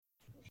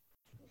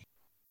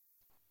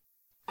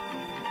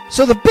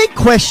So the big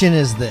question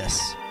is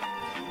this: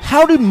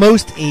 how do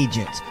most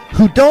agents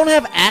who don't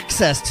have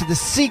access to the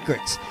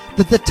secrets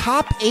that the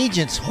top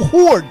agents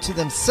hoard to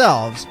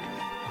themselves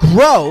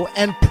grow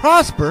and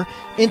prosper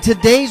in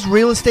today's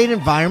real estate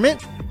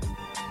environment?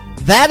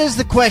 That is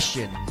the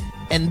question,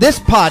 and this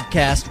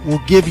podcast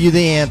will give you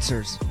the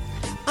answers.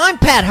 I'm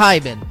Pat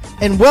Hiban,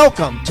 and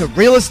welcome to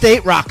Real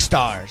Estate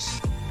Rockstars.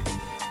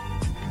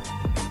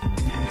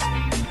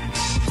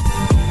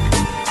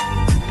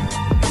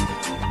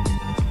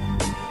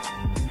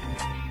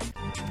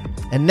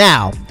 And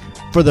now,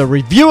 for the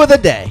review of the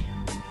day.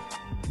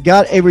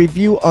 Got a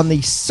review on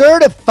the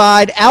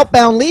Certified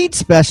Outbound Lead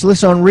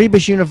Specialist on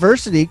Rebus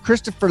University,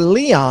 Christopher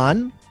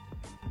Leon.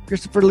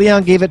 Christopher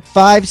Leon gave it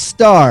 5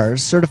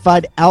 stars.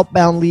 Certified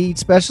Outbound Lead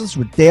Specialist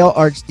with Dale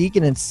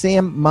Archdeacon and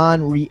Sam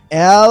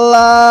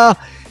Monreella.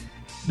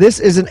 This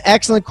is an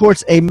excellent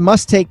course, a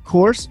must-take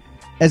course.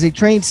 As a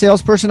trained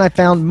salesperson, I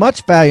found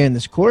much value in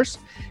this course.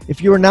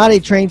 If you are not a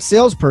trained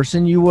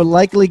salesperson, you will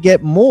likely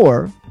get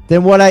more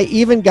than what I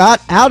even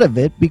got out of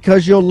it,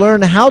 because you'll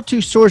learn how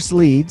to source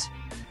leads,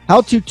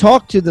 how to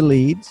talk to the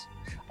leads,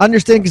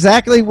 understand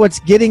exactly what's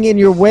getting in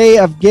your way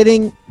of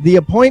getting the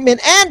appointment,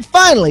 and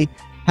finally,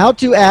 how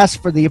to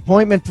ask for the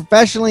appointment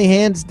professionally,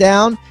 hands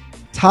down,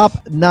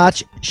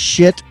 top-notch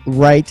shit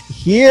right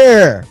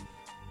here.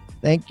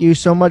 Thank you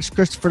so much,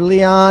 Christopher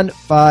Leon.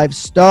 5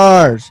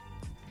 stars.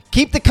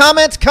 Keep the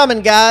comments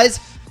coming, guys.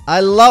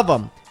 I love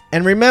them.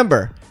 And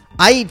remember,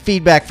 I eat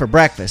feedback for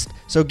breakfast,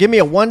 so give me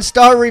a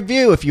 1-star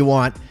review if you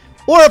want,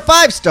 or a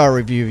 5-star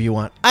review if you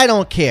want. I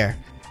don't care.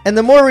 And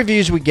the more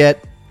reviews we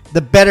get, the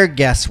better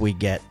guests we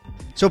get.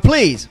 So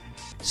please,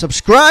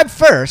 subscribe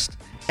first,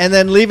 and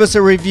then leave us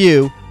a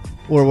review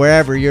or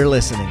wherever you're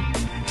listening.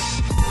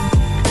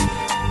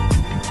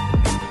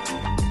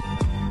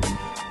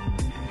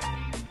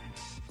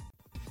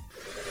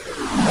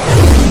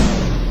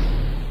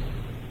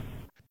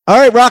 All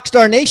right,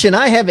 Rockstar Nation,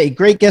 I have a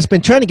great guest.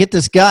 Been trying to get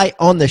this guy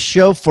on the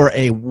show for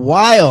a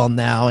while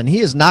now, and he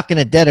is knocking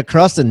it dead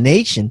across the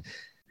nation,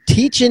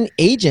 teaching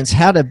agents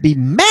how to be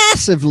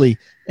massively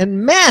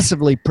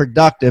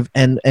productive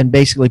and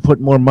basically put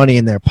more money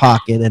in their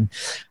pocket. And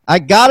I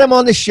got him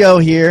on the show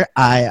here.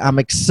 I'm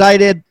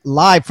excited,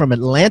 live from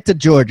Atlanta,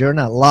 Georgia.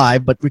 Not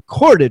live, but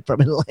recorded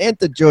from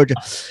Atlanta, Georgia,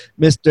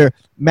 Mr.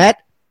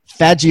 Matt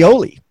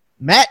Fagioli.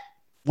 Matt,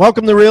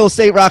 welcome to Real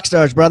Estate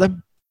Rockstars, brother.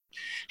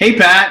 Hey,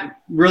 Pat.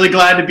 Really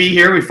glad to be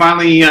here. We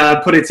finally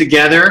put it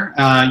together.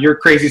 Your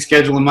crazy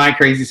schedule and my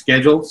crazy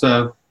schedule.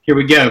 So here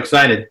we go.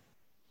 Excited.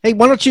 Hey,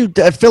 why don't you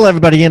fill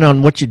everybody in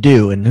on what you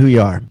do and who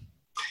you are?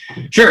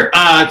 Sure.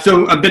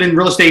 So I've been in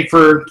real estate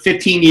for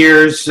 15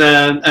 years,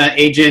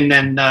 agent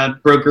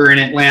and broker in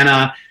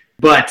Atlanta.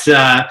 But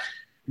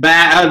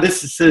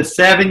this is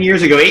 8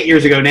 years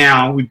ago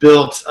now, we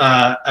built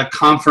a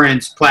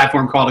conference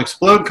platform called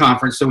Explode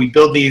Conference. So we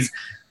build these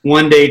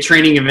one-day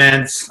training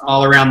events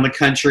all around the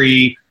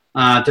country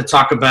to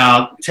talk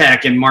about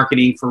tech and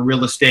marketing for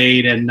real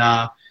estate. And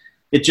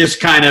it just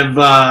kind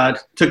of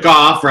took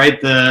off, right?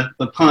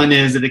 The pun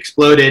is it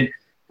exploded.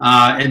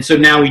 And so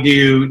now we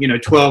do,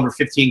 12 or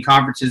 15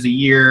 conferences a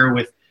year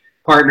with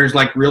partners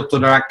like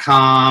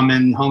Realtor.com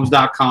and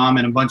Homes.com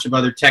and a bunch of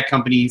other tech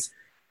companies.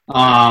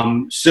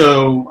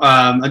 So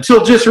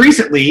until just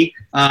recently,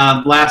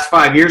 last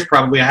 5 years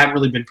probably, I haven't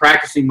really been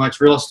practicing much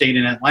real estate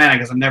in Atlanta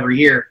because I'm never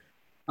here.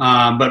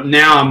 But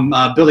now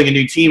I'm building a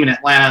new team in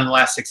Atlanta in the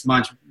last 6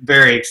 months.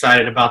 Very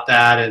excited about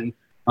that, and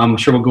I'm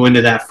sure we'll go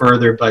into that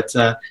further. But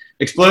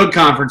Explode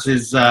Conference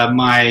is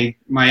my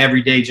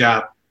everyday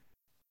job.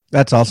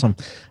 That's awesome.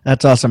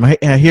 That's awesome. I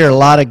hear a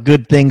lot of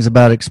good things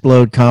about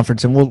Explode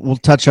Conference, and we'll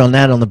touch on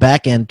that on the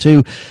back end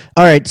too.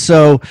 All right.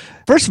 So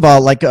first of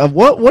all,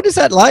 what is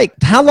that like?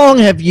 How long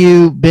have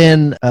you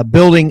been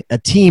building a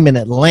team in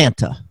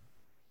Atlanta?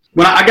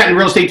 When I got in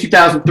real estate in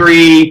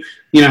 2003,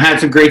 had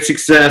some great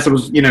success. I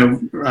was,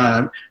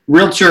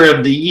 Realtor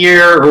of the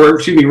Year,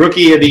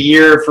 Rookie of the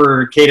Year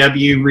for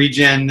KW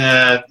region,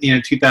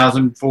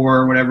 2004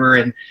 or whatever.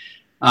 And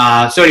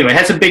so anyway,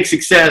 had some big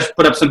success,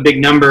 put up some big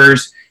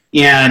numbers.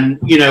 And,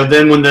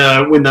 then when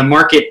the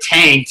market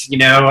tanked,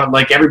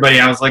 like everybody,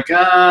 I was like,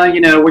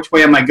 which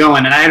way am I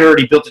going? And I had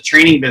already built a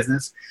training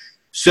business.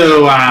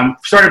 So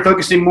started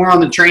focusing more on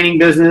the training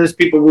business.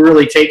 People were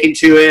really taken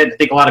to it. I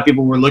think a lot of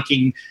people were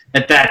looking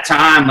at that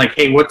time like,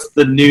 hey, what's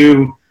the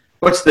new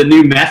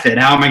method?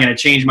 How am I going to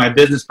change my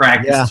business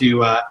practice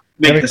to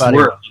make this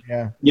work?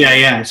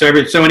 Yeah. So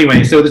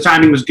anyway, so the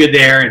timing was good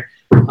there.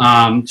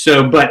 And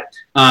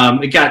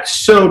it got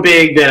so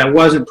big that I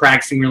wasn't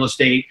practicing real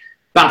estate.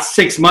 About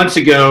 6 months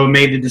ago,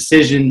 made the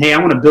decision, hey, I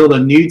want to build a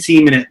new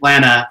team in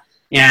Atlanta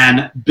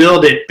and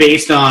build it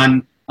based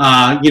on,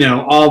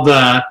 all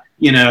the,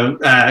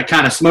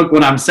 kind of smoke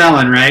what I'm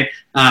selling, right?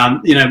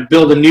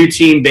 Build a new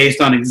team based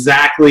on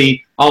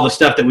exactly all the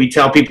stuff that we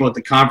tell people at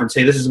the conference.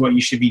 Hey, this is what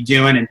you should be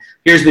doing, and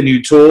here's the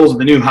new tools,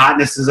 the new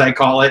hotness, as I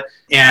call it.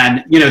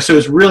 And so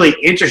it's really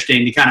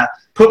interesting to kind of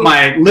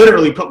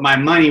literally put my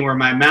money where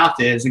my mouth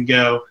is and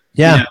go,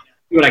 see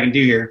what I can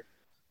do here.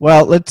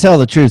 Well, let's tell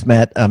the truth,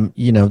 Matt.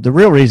 The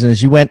real reason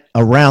is you went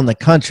around the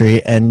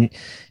country and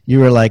you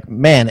were like,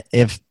 man,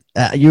 if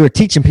you were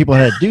teaching people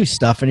how to do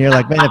stuff, and you're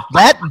like, man, if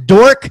that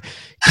dork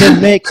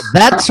can make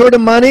that sort of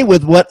money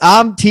with what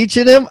I'm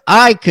teaching him,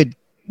 I could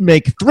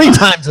make 3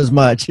 times as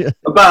much.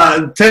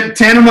 About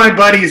 10 of my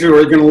buddies who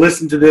are going to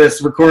listen to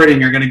this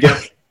recording are going to go,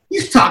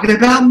 he's talking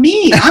about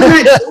me. I'm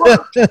not sure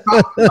what you're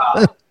talking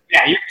about.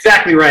 Yeah, you're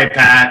exactly right,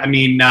 Pat. I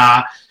mean,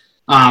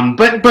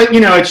 but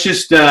it's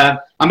just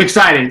I'm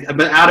excited. I've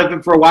been out of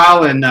it for a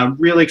while, and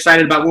really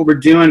excited about what we're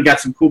doing. Got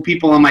some cool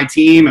people on my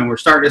team, and we're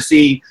starting to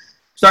see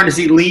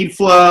lead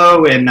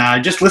flow. And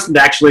just listened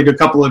actually to a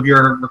couple of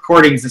your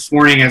recordings this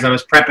morning as I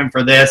was prepping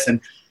for this,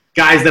 and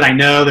guys that I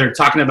know, they're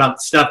talking about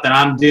the stuff that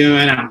I'm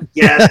doing, and I'm like,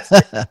 yeah,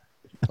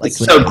 it's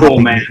so cool,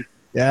 man.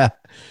 Yeah.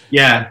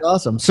 That's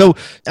awesome. So,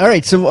 all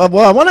right. So, I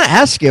want to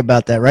ask you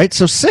about that, right?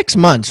 So 6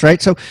 months, right?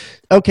 So,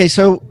 okay.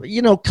 So,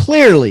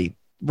 clearly,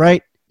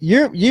 right,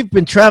 you've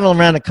been traveling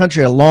around the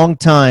country a long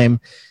time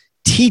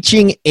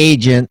teaching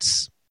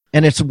agents,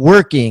 and it's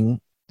working.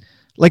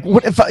 Like,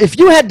 what if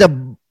you had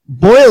to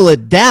boil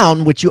it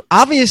down, which you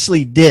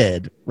obviously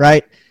did,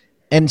 right,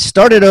 and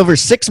started over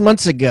 6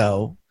 months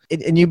ago,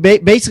 and you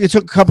basically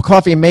took a cup of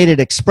coffee and made it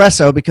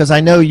espresso, because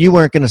I know you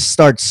weren't going to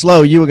start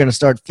slow, you were going to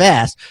start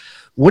fast.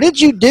 What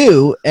did you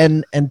do?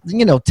 And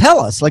tell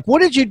us, like,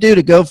 what did you do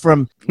to go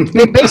from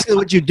basically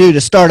what you do to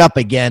start up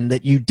again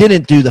that you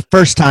didn't do the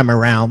first time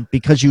around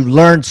because you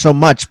learned so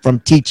much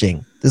from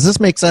teaching? Does this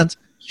make sense?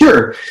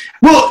 Sure.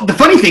 Well, the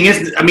funny thing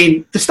is, I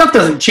mean, the stuff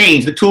doesn't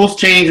change. The tools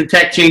change, the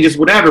tech changes,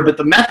 whatever, but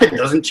the method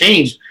doesn't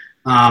change.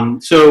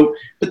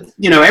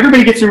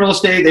 Everybody gets in real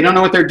estate. They don't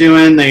know what they're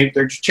doing.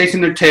 They're just chasing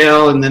their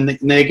tail, and then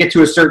they get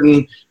to a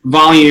certain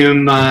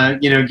volume.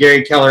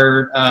 Gary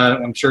Keller,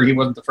 I'm sure he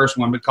wasn't the first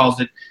one, but calls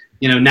it,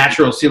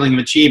 natural ceiling of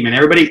achievement.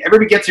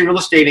 Everybody gets in real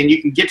estate, and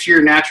you can get to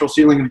your natural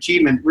ceiling of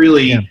achievement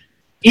really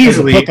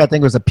easily. The book, I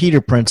think, was the Peter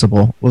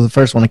Principle, was the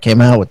first one that came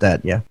out with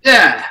that. Yeah.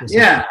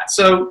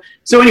 So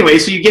anyway,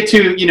 so you get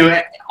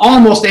to,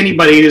 almost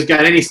anybody who's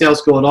got any sales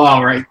skill at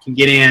all, right, can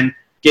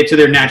get to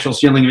their natural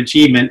ceiling of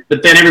achievement,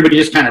 but then everybody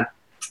just kind of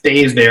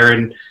stays there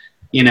and,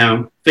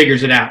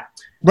 figures it out.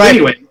 Right. But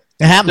anyway.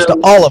 It happens to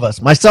all of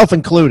us, myself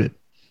included,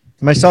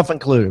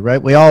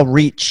 right? We all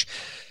reach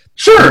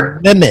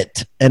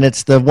limit, and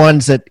it's the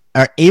ones that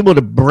are able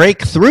to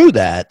break through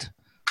that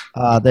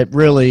that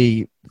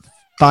really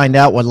find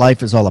out what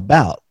life is all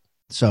about.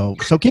 So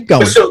keep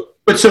going. So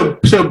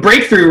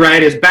breakthrough,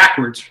 right, is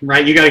backwards,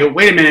 right? You got to go,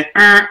 wait a minute,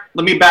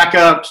 let me back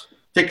up,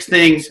 fix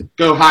things,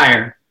 go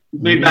higher.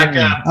 Let me back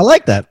up. I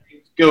like that.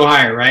 Go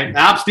higher, right?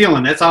 I'm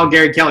stealing. That's all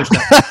Gary Keller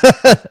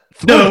stuff.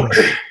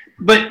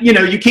 But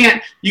you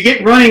can't. You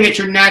get running at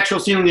your natural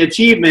ceiling of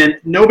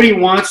achievement. Nobody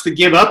wants to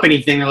give up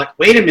anything. They're like,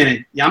 wait a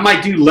minute, I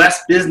might do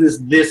less business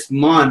this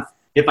month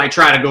if I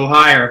try to go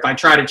higher. If I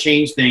try to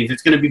change things,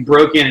 it's going to be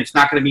broken. It's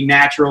not going to be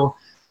natural.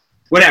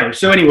 Whatever.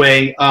 So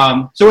anyway,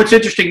 so what's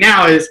interesting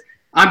now is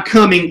I'm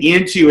coming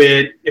into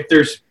it. If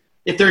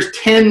there's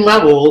 10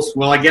 levels,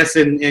 well, I guess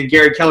in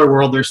Gary Keller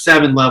world, there's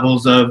 7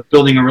 levels of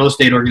building a real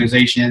estate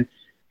organization.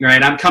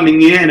 Right, I'm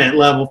coming in at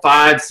level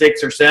 5,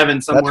 6, or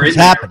 7 somewhere. That's what's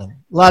happening.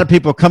 A lot of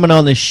people are coming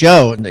on this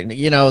show, and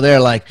they're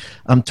like,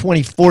 "I'm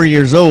 24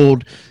 years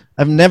old.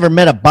 I've never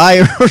met a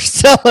buyer or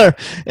seller,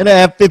 and I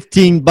have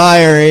 15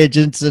 buyer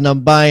agents, and I'm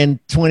buying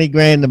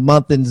 $20,000 a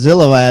month in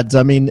Zillow ads."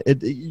 I mean,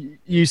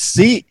 you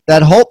see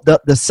that whole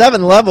the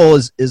 7 level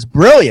is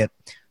brilliant,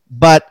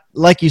 but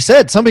like you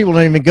said, some people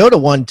don't even go to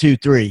 1, 2,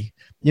 3.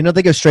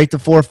 They go straight to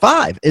 4,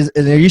 5.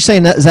 Are you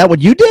saying that? Is that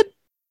what you did?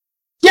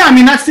 Yeah, I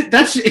mean that's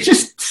it's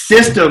just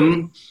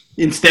system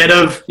instead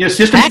of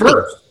system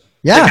first.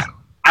 Yeah, like,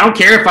 I don't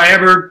care if I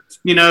ever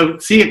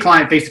see a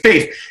client face to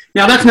face.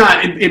 Now that's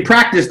not in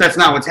practice. That's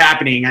not what's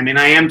happening. I mean,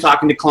 I am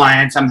talking to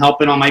clients. I'm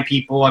helping all my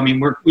people. I mean,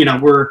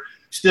 we're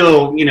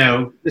still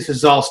this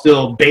is all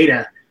still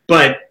beta,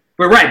 but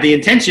we're right. The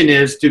intention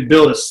is to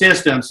build a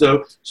system.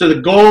 So the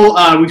goal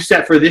we've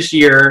set for this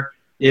year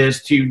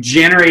is to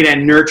generate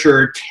and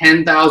nurture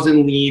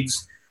 10,000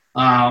 leads.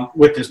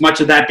 With as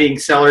much of that being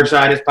seller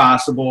side as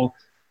possible.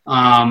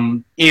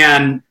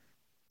 And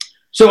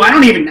so I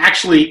don't even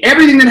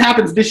everything that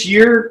happens this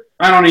year,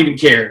 I don't even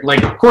care.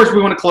 Like, of course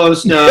we want to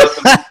close stuff.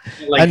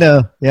 I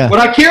know. Yeah. What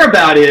I care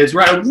about is,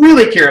 what I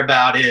really care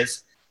about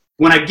is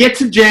when I get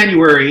to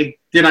January,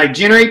 did I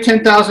generate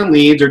 10,000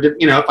 leads, or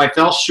if I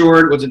fell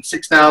short, was it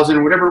 6,000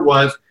 or whatever it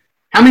was,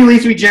 how many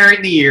leads we generate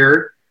in the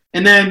year?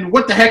 And then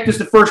what the heck does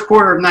the first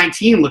quarter of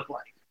 19 look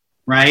like?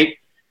 Right.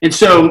 And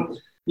so,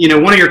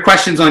 one of your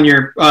questions on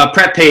your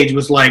prep page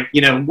was like,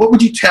 what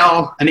would you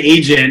tell an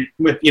agent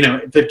with,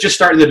 if they're just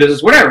starting the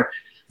business, whatever.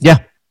 Yeah.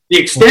 To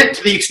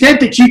the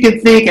extent that you can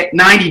think at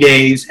 90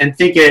 days and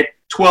think at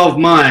 12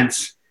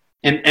 months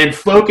and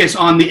focus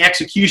on the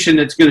execution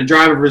that's going to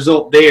drive a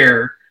result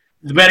there,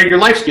 the better your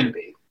life's going to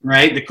be,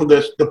 right?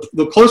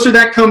 The closer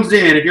that comes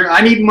in,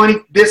 I need money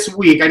this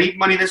week, I need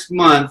money this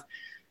month,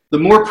 the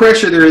more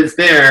pressure there is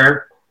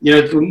there,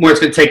 the more it's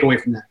going to take away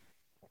from that.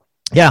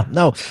 Yeah,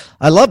 no,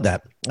 I love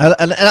that.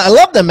 And I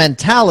love the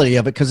mentality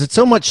of it because it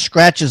so much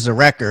scratches the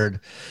record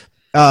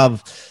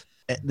of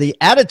the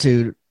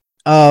attitude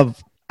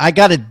of I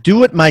got to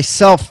do it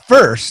myself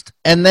first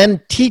and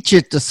then teach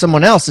it to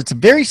someone else. It's a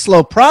very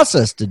slow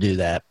process to do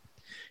that.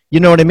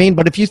 You know what I mean?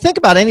 But if you think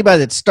about anybody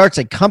that starts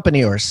a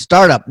company or a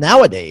startup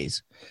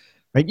nowadays,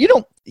 right?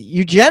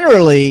 You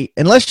generally,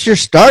 unless you're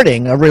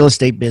starting a real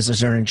estate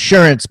business or an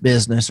insurance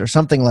business or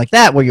something like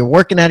that, where you're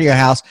working out of your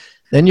house,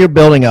 then you're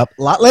building up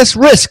a lot less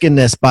risk in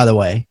this, by the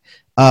way,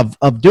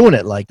 of doing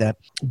it like that.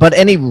 But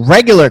any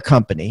regular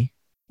company,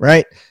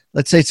 right?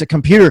 Let's say it's a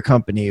computer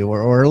company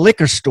or a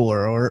liquor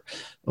store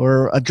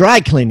or a dry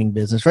cleaning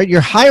business, right?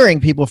 You're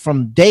hiring people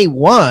from day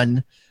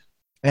one,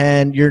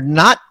 and you're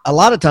not, a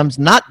lot of times,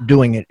 not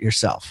doing it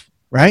yourself,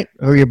 right?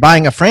 Or you're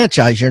buying a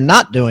franchise, you're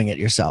not doing it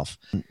yourself.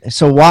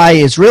 So why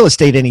is real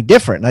estate any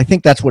different? And I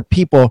think that's what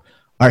people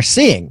are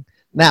seeing.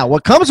 Now,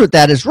 what comes with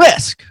that is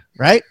risk,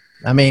 right?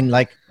 I mean,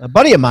 like a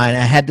buddy of mine, I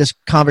had this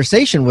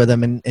conversation with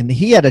him, and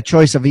he had a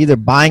choice of either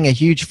buying a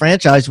huge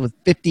franchise with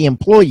 50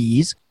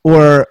 employees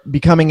or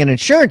becoming an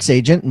insurance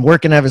agent and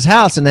working out of his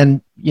house and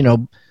then,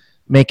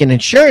 making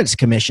insurance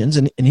commissions.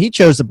 And he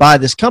chose to buy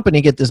this company,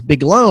 get this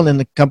big loan, and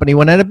the company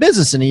went out of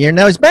business in a year.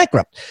 Now he's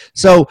bankrupt.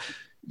 So,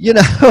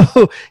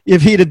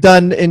 if he'd have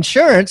done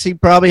insurance,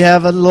 he'd probably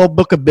have a little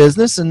book of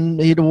business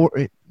and he'd,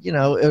 been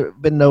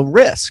no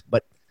risk.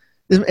 But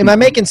am I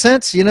making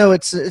sense?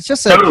 It's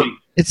just totally.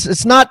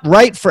 It's not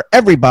right for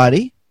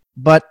everybody,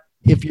 but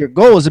if your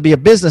goal is to be a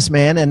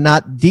businessman and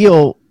not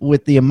deal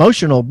with the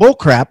emotional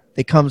bullcrap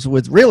that comes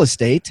with real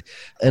estate,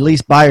 at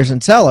least buyers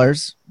and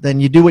sellers, then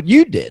you do what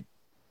you did.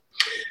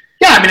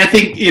 Yeah, I mean, I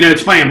think,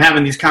 it's funny. I'm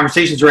having these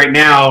conversations right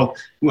now.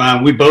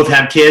 We both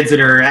have kids that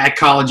are at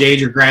college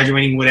age or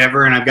graduating,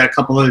 whatever, and I've got a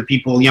couple other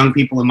people, young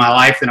people in my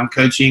life that I'm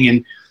coaching,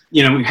 and,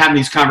 we have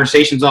these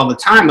conversations all the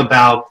time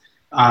about,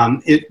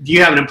 do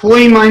you have an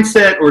employee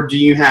mindset or do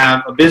you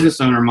have a business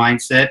owner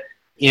mindset?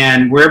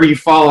 And wherever you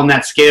fall on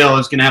that scale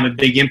is going to have a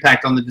big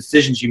impact on the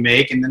decisions you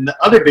make. And then the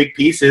other big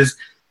piece is,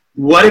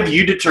 what have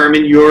you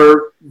determined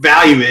your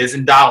value is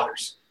in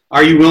dollars?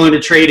 Are you willing to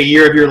trade a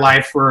year of your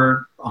life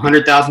for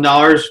 $100,000,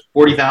 $40,000,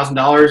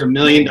 $1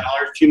 million,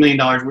 $2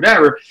 million,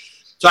 whatever?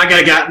 So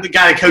I got the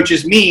guy that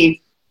coaches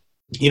me.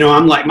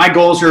 I'm like, my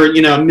goals are,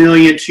 $1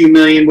 million, $2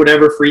 million,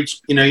 whatever for each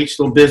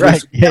little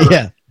business. Right.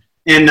 Yeah.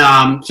 And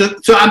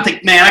so I'm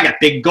thinking, man, I got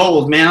big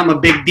goals, man. I'm a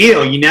big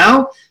deal,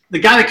 The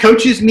guy that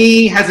coaches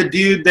me has a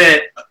dude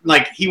that,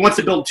 like, he wants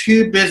to build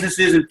 2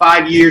 businesses in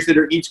 5 years that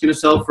are each going to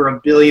sell for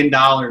 $1 billion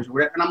or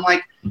whatever. And I'm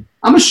like,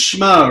 I'm a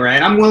schmo,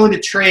 right? I'm willing to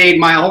trade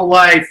my whole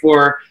life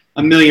for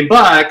 $1 million.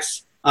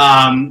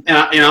 And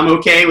I'm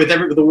okay with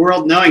the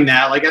world knowing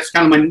that. Like, that's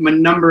kind of my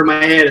number in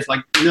my head. It's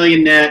like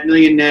million net,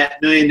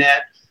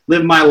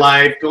 live my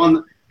life, go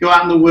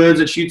out in the woods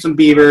and shoot some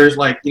beavers.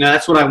 Like,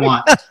 that's what I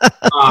want.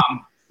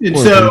 And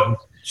so,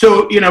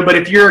 but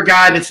if you're a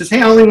guy that says,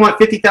 hey, I only want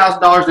 $50,000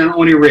 and I don't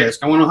want any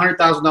risk. I want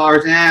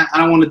 $100,000. I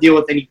don't want to deal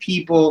with any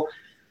people.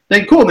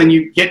 Then cool. Then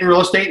you get in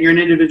real estate and you're an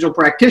individual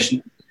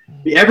practitioner.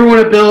 If you ever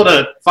want to build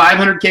a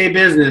 $500K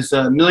business,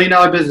 $1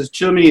 million business,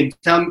 $2 million,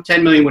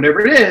 $10 million,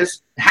 whatever it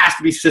is, it has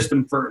to be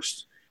system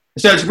first.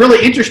 So it's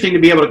really interesting to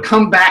be able to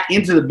come back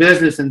into the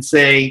business and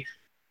say,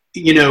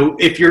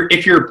 if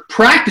you're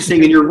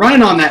practicing and you're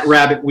running on that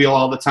rabbit wheel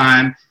all the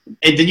time,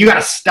 and then you got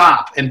to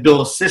stop and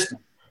build a system.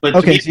 But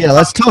okay, so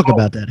let's talk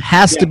about that. It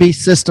has to be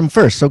system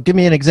first. So give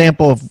me an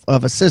example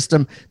of a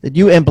system that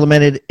you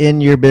implemented in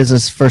your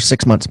business for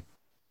 6 months.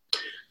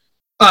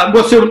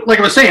 So like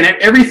I was saying,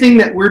 everything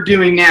that we're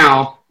doing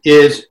now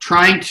is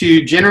trying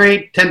to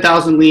generate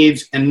 10,000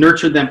 leads and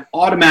nurture them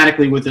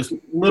automatically with as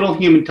little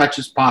human touch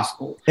as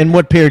possible. In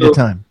what period of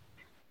time?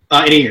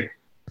 In a year.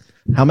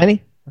 How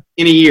many?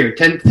 In a year,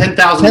 10,000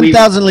 leads.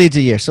 10,000 leads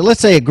a year. So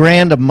let's say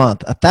 $1,000 a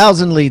month,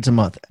 1,000 leads a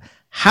month.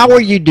 How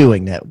are you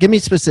doing that? Give me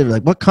specific,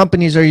 like what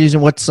companies are using,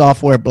 what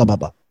software, blah, blah,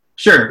 blah.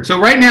 Sure. So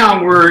right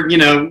now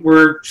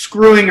we're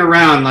screwing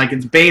around like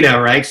it's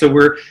beta, right? So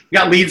we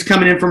got leads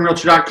coming in from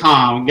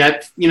Realtor.com. We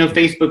got,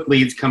 Facebook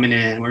leads coming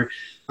in. We're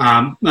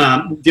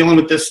dealing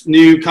with this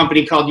new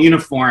company called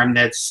Uniform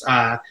that's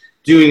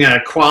doing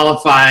a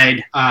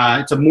qualified,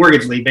 it's a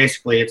mortgage lead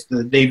basically.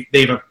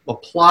 They've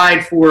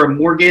applied for a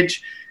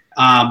mortgage,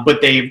 but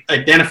they've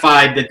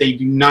identified that they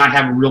do not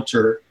have a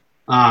realtor.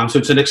 So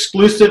it's an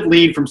exclusive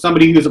lead from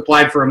somebody who's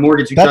applied for a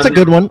mortgage. That's a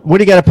good one. What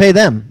do you got to pay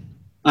them?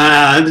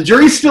 The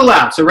jury's still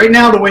out. So right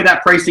now, the way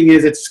that pricing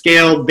is, it's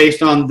scaled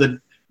based on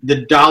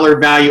the dollar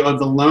value of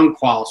the loan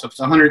qual. So if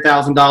it's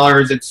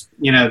 $100,000, it's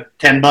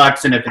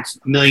 $10, and if it's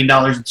 $1 million,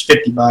 it's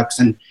 $50,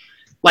 and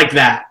like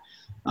that.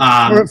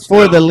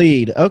 For the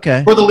lead,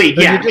 okay. For the lead,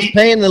 so yeah. You're just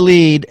paying the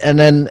lead, and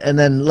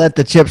then let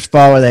the chips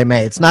fall where they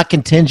may. It's not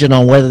contingent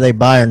on whether they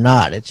buy or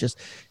not. It's just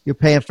you're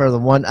paying for the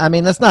one. I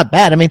mean, that's not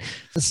bad. I mean,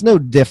 it's no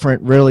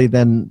different really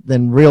than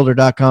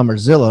Realtor.com or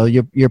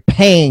Zillow. You're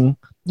paying.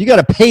 You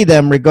got to pay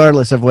them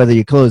regardless of whether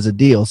you close a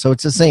deal. So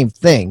it's the same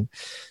thing.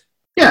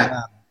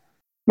 Yeah.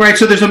 Right.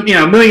 So there's a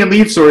million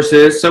lead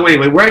sources. So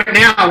anyway, right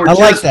now I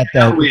like that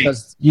though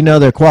because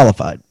they're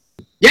qualified.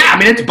 Yeah, I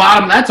mean, it's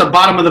bottom. That's a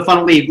bottom of the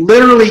funnel lead.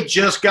 Literally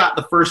just got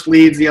the first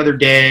leads the other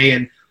day.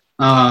 And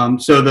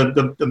so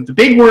the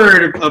big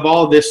word of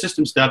all of this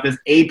system stuff is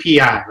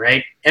API,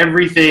 right?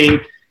 Everything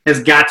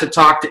has got to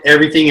talk to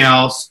everything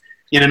else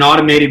in an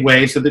automated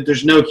way so that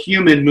there's no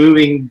human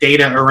moving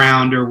data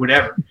around or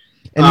whatever.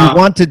 And you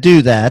want to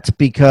do that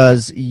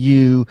because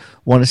you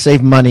want to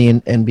save money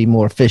and be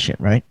more efficient,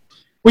 right?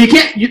 Well,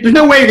 there's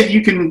no way that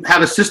you can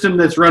have a system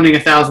that's running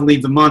 1,000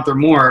 leads a month or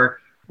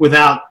more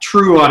without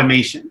true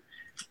automation.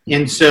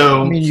 And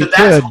so, I mean, you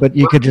could, but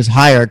you could just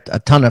hire a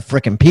ton of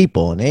freaking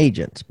people and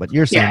agents. But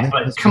you're saying, yeah,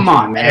 but come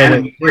on, man. I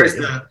mean, where's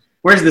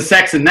the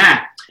sex in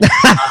that?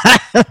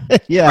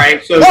 Yeah.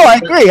 Right. So, no,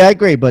 I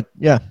agree. But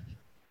yeah.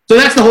 So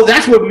that's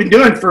what we've been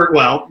doing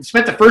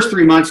spent the first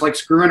 3 months like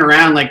screwing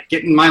around, like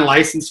getting my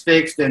license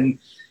fixed and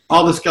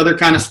all this other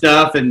kind of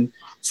stuff and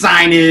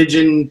signage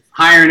and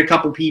hiring a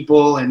couple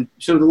people. And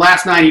so the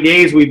last 90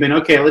 days we've been,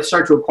 okay, let's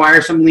start to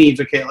acquire some leads.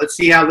 Okay, let's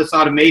see how this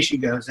automation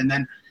goes. And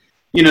then,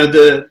 you know,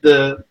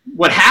 the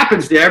what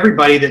happens to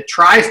everybody that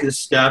tries this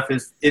stuff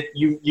is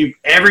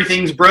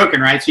everything's broken,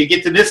 right? So you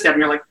get to this step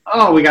and you're like,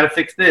 oh, we got to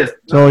fix this.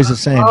 It's always the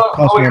same.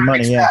 Costs more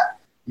money, yeah.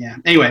 Yeah.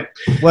 Anyway.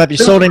 Well, have you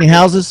sold any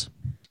houses?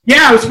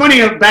 Yeah, it was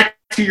funny. Back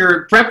to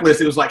your prep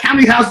list, it was like, how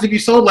many houses have you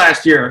sold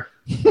last year?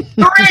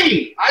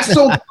 3. I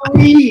sold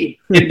 3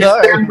 in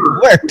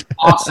December.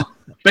 Awesome.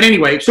 But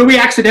anyway, so we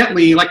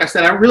accidentally, like I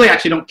said, I really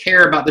actually don't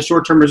care about the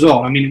short-term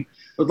result. I mean,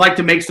 would like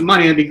to make some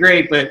money, that'd be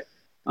great, but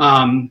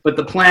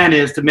the plan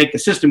is to make the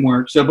system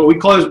work. So, but we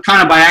closed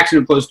kind of by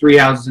accident, closed 3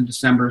 houses in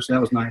December, so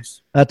that was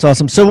nice. That's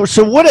awesome.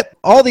 So what if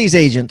all these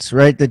agents,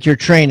 right, that you're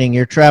training,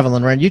 you're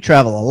traveling around, you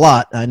travel a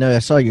lot. I know I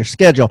saw your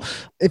schedule.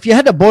 If you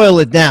had to boil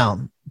it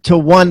down to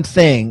one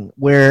thing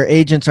where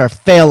agents are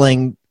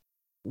failing,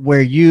 where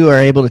you are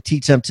able to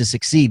teach them to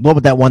succeed, what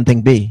would that one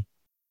thing be?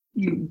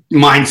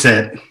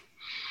 Mindset.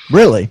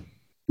 Really?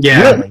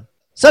 Yeah. Really?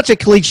 Such a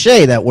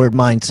cliche, that word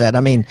mindset.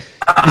 I mean,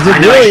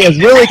 it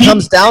really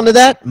comes down to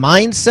that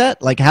mindset,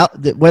 like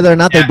whether or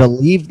not they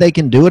believe they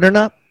can do it or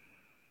not.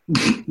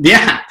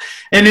 Yeah.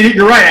 And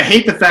you're right. I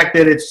hate the fact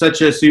that it's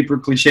such a super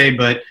cliche,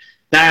 but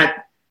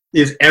that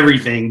is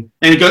everything.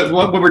 And it goes,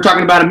 what we were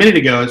talking about a minute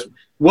ago is,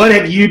 what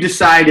have you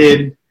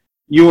decided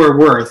you are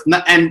worth?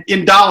 And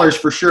in dollars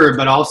for sure,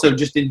 but also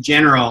just in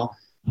general,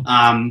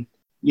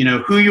 you know,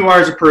 who you are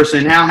as a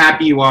person, how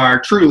happy you are,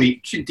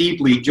 truly,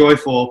 deeply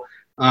joyful,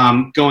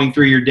 going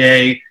through your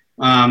day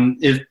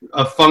is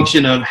a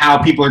function of how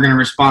people are going to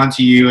respond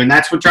to you. And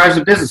that's what drives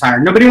a business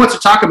hire. Nobody wants to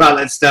talk about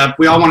that stuff.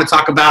 We all want to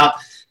talk about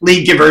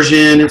lead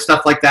conversion and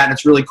stuff like that. And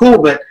it's really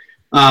cool, but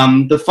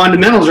the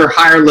fundamentals are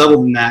higher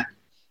level than that.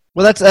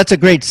 Well, that's a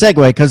great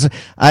segue, because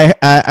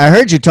I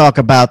heard you talk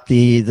about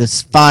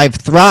this 5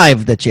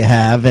 Thrive that you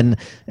have, and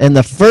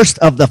the first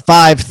of the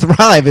 5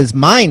 Thrive is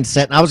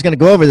mindset. And I was going to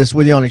go over this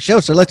with you on the show,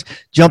 so let's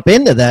jump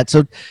into that.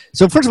 So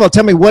first of all,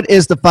 tell me, what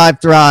is the 5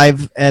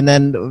 Thrive, and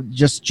then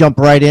just jump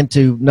right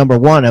into number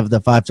 1 of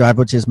the 5 Thrive,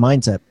 which is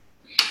mindset.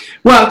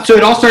 Well, so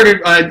it all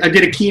started. I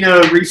did a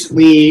keynote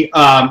recently,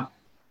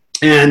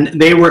 and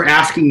they were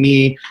asking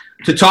me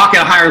to talk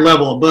at a higher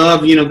level,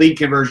 above, you know, lead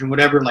conversion,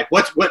 whatever, like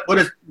what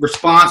is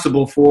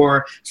responsible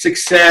for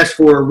success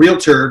for a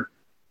realtor.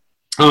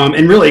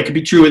 And really it could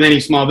be true with any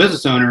small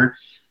business owner.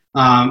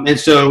 And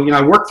so, you know,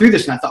 I worked through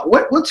this and I thought,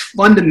 what's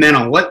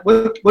fundamental? What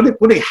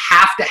do they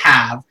have to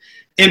have?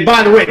 And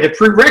by the way, the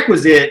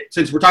prerequisite,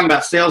 since we're talking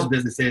about sales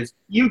businesses,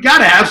 you got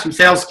to have some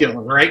sales skills,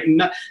 right?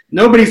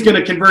 Nobody's going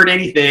to convert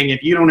anything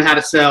if you don't know how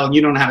to sell and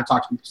you don't know how to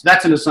talk to people. So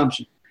that's an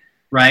assumption,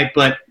 right?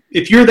 But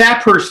if you're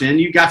that person,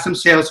 you've got some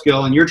sales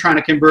skill and you're trying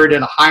to convert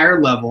at a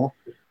higher level,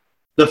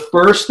 the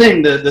first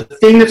thing, the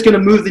thing that's going to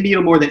move the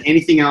needle more than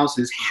anything else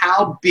is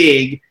how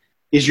big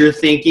is your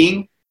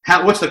thinking?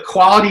 What's the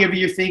quality of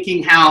your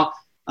thinking?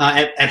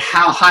 At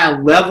how high a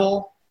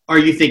level are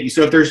you thinking?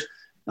 So if there's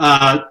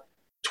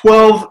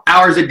 12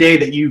 hours a day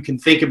that you can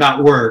think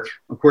about work,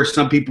 of course,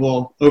 some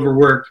people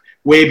overwork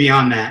way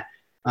beyond that.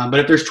 But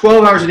if there's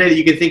 12 hours a day that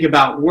you can think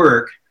about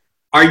work,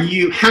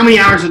 how many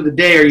hours of the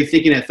day are you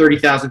thinking at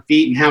 30,000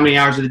 feet, and how many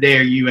hours of the day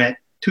are you at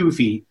 2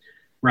 feet,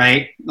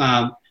 right?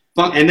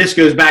 And this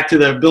goes back to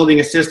the building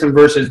a system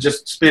versus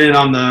just spinning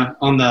on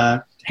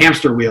the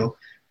hamster wheel,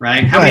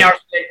 right? How many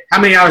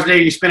hours a day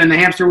are you spinning the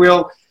hamster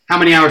wheel? How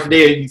many hours a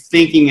day are you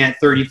thinking at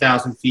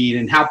 30,000 feet?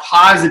 And how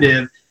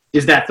positive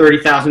is that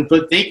 30,000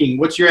 foot thinking?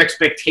 What's your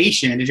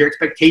expectation? Is your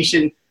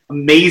expectation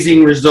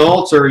amazing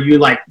results, or are you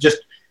like just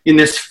in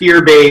this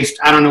fear-based,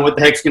 I don't know what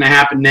the heck's going to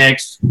happen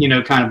next, you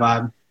know, kind of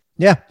vibe?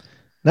 Yeah,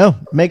 no,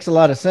 makes a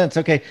lot of sense.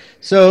 Okay,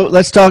 so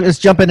let's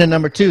jump into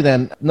number 2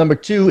 then. Number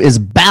 2 is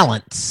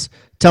balance.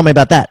 Tell me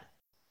about that.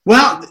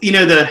 Well, you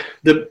know,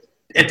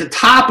 at the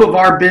top of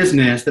our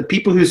business, the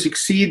people who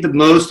succeed the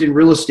most in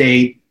real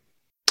estate,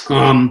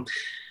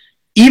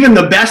 even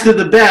the best of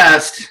the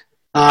best,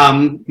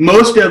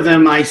 most of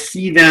them, I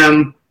see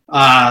them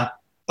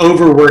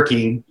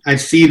overworking. I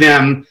see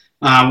them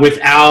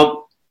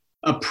without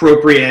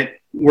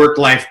appropriate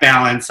work-life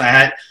balance. I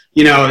had,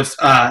 you know,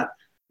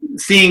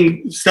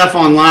 seeing stuff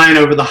online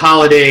over the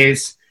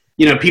holidays,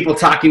 you know, people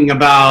talking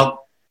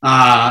about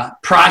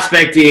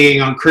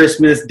prospecting on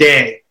Christmas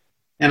Day.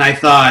 And I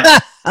thought,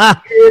 I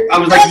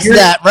was like, that's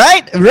that,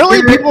 right?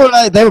 Really? People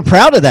were they were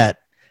proud of that.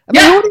 I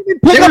mean, yeah, who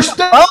did pick up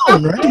the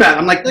phone, right?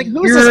 I'm like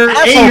who's this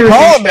asshole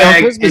calling me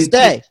on Christmas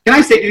Day? Can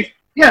I say douche?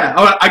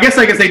 Yeah, I guess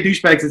I can say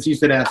douchebag since you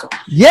said asshole.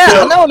 Yeah,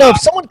 so, no. If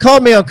someone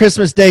called me on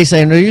Christmas Day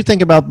saying, "Are you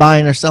thinking about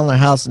buying or selling a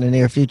house in the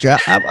near future?"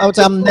 I would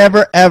say I'm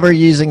never ever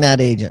using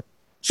that agent.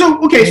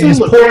 So okay, so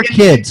look, poor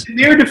kids. In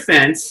their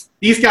defense,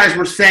 these guys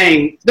were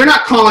saying they're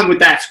not calling with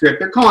that script.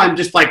 They're calling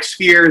just like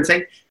Sphere and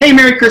saying, "Hey,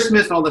 Merry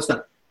Christmas" and all this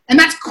stuff. And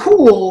that's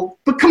cool,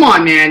 but come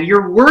on, man,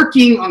 you're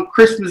working on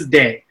Christmas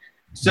Day.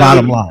 So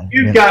bottom line,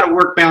 you've got a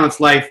work-balance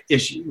life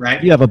issue,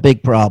 right? You have a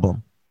big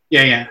problem.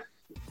 Yeah.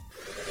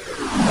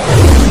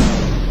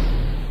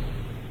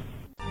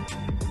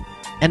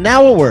 And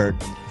now a word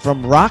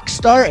from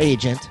Rockstar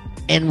agent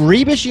and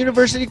Rebus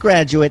University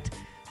graduate,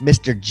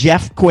 Mr.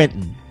 Jeff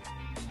Quinton.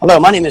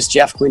 Hello, my name is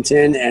Jeff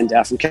Quinton, and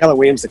from Keller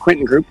Williams, the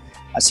Quinton Group.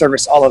 I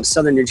service all of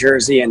Southern New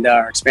Jersey, and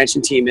our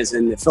expansion team is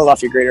in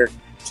the greater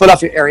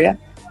Philadelphia area.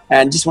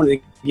 And just wanted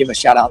to give a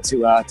shout out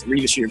to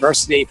Rebus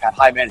University, Pat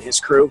Hyman and his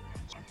crew.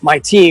 My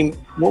team,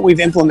 what we've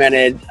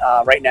implemented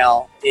right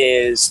now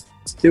is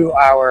through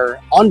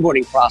our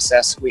onboarding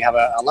process, we have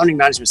a learning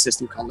management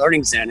system called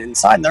Learning Zen. And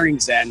inside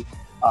Learning Zen,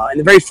 in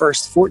the very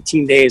first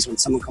 14 days when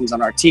someone comes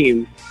on our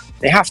team,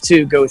 they have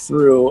to go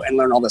through and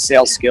learn all the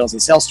sales skills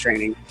and sales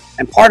training.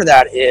 And part of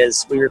that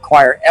is we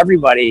require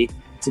everybody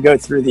to go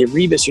through the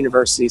Rebus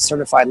University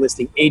Certified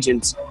Listing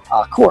Agent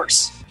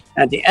course.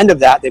 And at the end of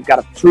that, they've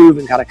got to prove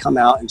and got to come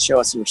out and show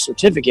us their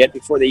certificate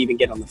before they even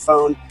get on the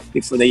phone,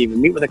 before they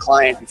even meet with a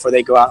client, before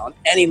they go out on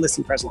any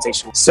listing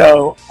presentation.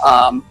 So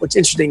what's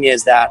interesting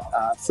is that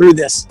through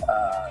this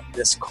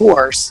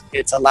course,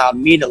 it's allowed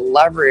me to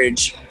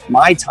leverage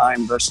my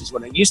time versus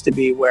what it used to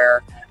be,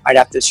 where I'd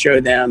have to show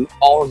them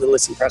all of the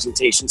listing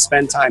presentations,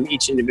 spend time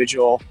each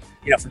individual,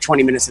 for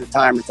 20 minutes at a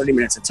time or 30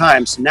 minutes at a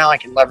time. So now I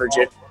can leverage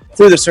it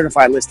through the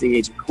Certified Listing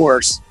Agent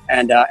course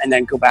and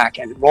then go back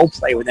and role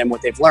play with them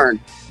what they've learned.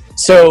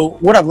 So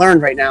what I've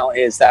learned right now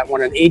is that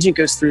when an agent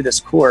goes through this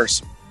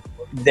course,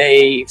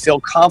 they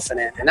feel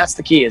confident. And that's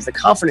the key, is the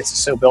confidence is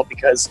so built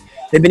because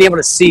they've been able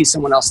to see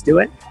someone else do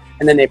it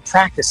and then they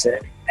practice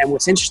it. And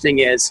what's interesting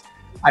is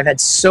I've had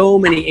so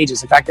many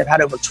agents. In fact, I've had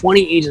over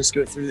 20 agents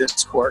go through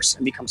this course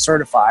and become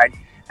certified.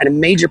 And a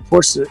major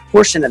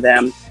portion of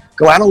them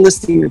go out on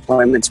listing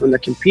appointments when they're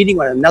competing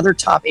with another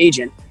top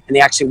agent and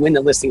they actually win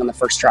the listing on the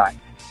first try.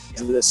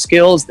 The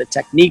skills, the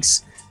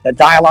techniques, the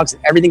dialogues,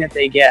 and everything that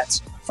they get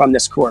from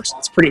this course.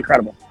 It's pretty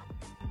incredible.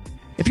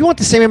 If you want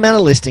the same amount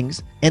of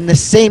listings and the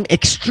same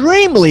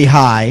extremely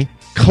high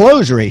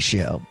close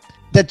ratio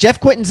that Jeff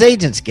Quinton's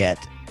agents get,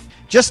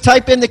 just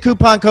type in the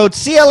coupon code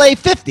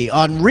CLA50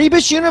 on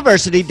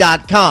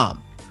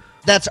rebusuniversity.com.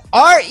 That's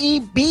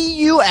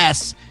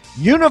REBUS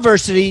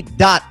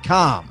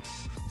university.com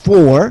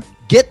for,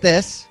 get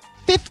this,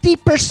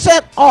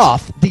 50%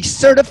 off the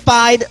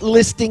Certified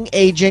Listing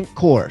Agent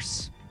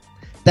course.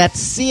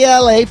 That's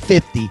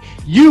CLA50.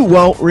 You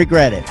won't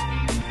regret it.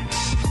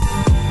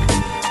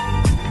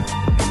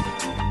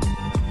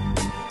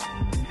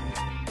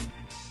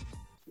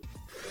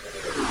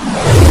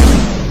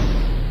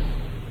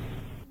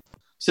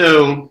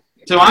 So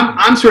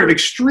I'm sort of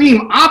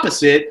extreme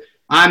opposite.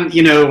 I'm,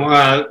 you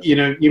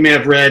may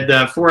have read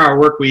 4-Hour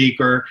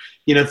Workweek or,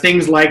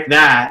 things like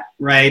that,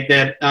 right?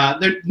 That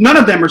none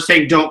of them are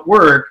saying don't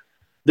work.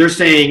 They're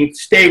saying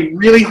stay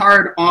really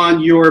hard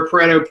on your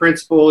Pareto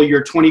principle,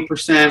 your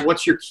 20%,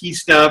 what's your key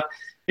stuff,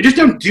 and just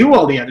don't do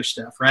all the other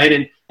stuff, right?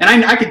 And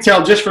I could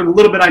tell just from a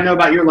little bit I know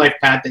about your life,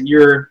 Pat, that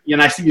you're,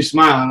 I see you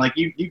smiling, like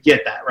you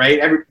get that, right?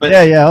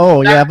 Yeah.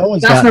 Oh, yeah. I've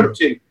always that's number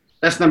two.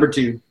 That's number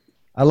two.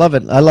 I love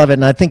it.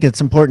 And I think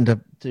it's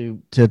important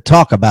to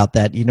talk about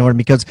that,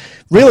 because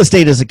real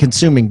estate is a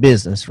consuming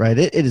business, right?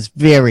 It is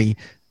very,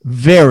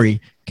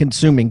 very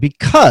consuming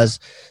because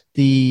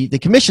the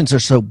commissions are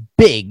so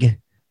big,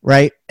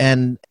 right?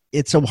 And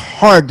it's so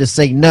hard to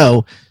say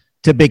no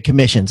to big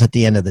commissions at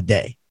the end of the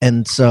day.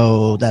 And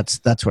so that's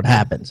what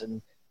happens.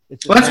 And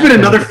that's been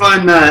another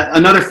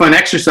fun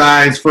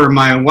exercise for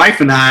my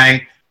wife and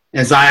I,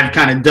 as I've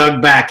kind of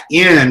dug back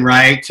in,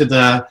 right, to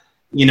the,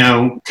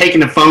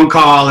 taking a phone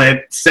call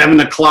at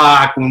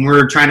 7:00 when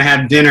we're trying to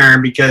have dinner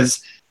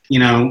because,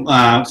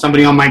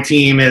 somebody on my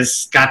team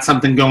has got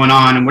something going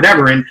on and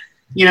whatever. And,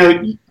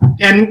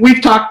 and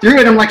we've talked through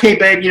it. I'm like, hey,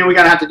 babe, we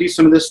got to have to do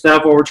some of this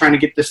stuff while we're trying to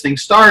get this thing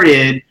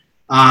started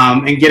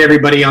and get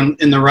everybody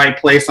in the right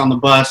place on the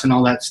bus and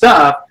all that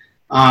stuff.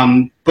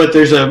 But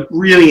there's a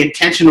really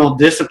intentional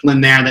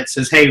discipline there that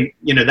says, hey,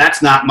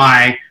 that's not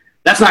going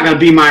to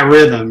be my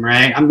rhythm,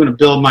 right? I'm going to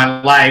build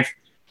my life.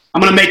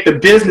 I'm going to make the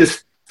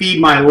business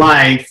feed my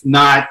life,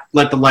 not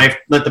let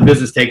the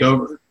business take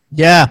over.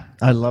 Yeah,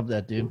 I love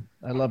that, dude.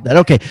 I love that.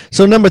 Okay,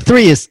 so number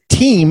 3 is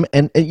team,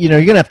 and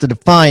you're gonna have to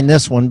define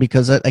this one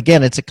because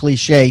again, it's a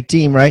cliche,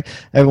 team, right?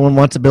 Everyone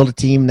wants to build a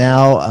team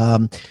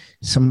now.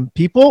 Some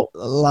people, a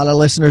lot of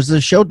listeners to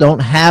the show,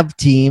 don't have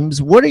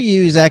teams. What are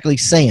you exactly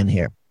saying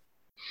here?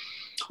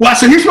 Well,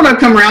 so here's what I've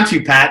come around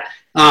to, Pat.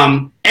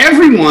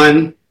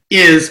 Everyone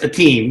is a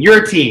team.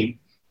 You're a team.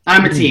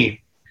 I'm a team.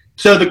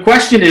 So the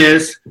question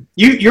is,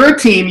 you're a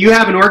team. You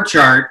have an org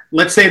chart.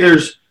 Let's say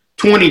there's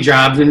 20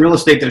 jobs. In real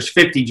estate, there's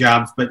 50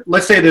 jobs. But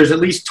let's say there's at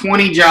least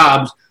 20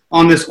 jobs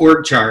on this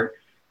org chart.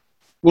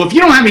 Well, if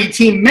you don't have any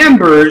team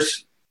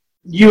members,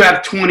 you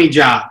have 20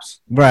 jobs.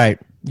 Right.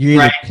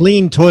 You either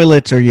clean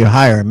toilets or you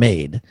hire a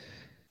maid.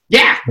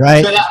 Yeah.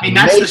 Right. So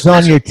that's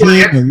on your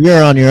team or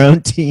you're on your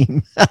own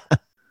team.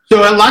 So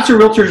lots of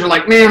realtors are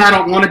like, man, I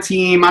don't want a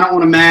team. I don't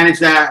want to manage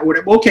that.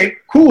 Okay,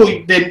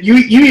 cool. Then you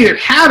either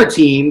have a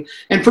team,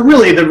 and for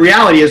really the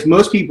reality is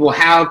most people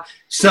have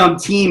some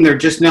team. They're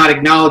just not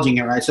acknowledging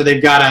it, right? So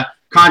they've got a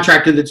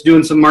contractor that's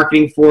doing some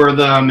marketing for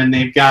them, and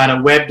they've got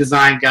a web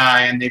design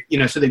guy, and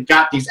so they've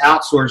got these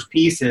outsourced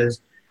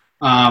pieces.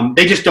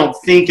 They just don't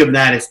think of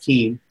that as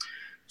team.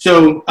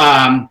 So,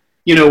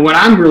 what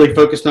I'm really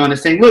focused on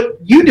is saying, look,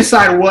 you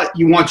decide what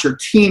you want your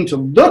team to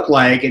look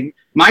like, and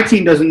my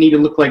team doesn't need to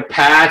look like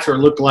Pat's or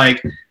look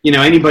like,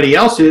 anybody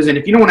else's. And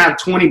if you don't want to have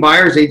 20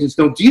 buyers agents,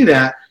 don't do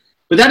that.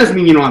 But that doesn't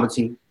mean you don't have a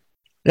team.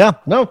 Yeah,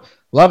 no,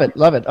 love it.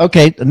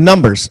 Okay,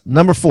 numbers.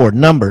 Number 4,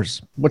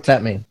 numbers. What's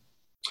that mean?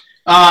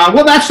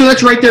 Well, that's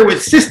right there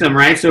with system,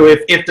 right? So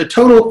if the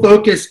total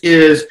focus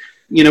is,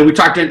 we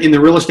talked in the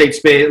real estate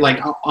space,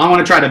 like I want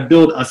to try to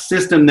build a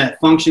system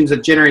that functions,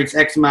 that generates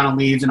X amount of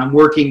leads, and I'm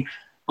working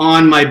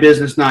on my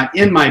business, not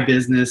in my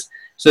business.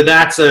 So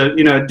that's a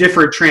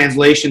different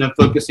translation of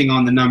focusing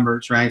on the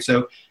numbers, right?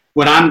 So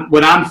what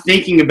I'm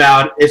thinking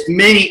about as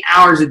many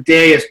hours a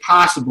day as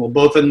possible,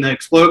 both in the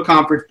Explode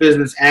Conference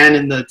business and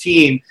in the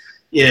team,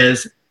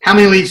 is how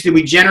many leads did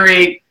we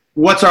generate?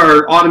 What's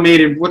our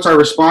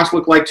response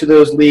look like to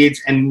those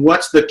leads, and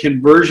what's the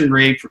conversion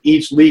rate for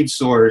each lead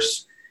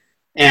source?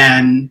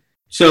 And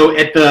so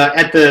at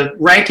the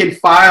rank and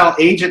file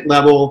agent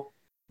level,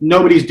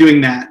 nobody's doing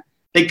that.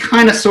 They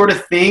kind of sort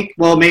of think,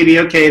 well, maybe,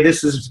 okay,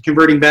 this is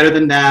converting better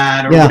than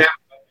that or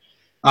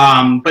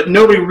whatever. But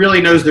nobody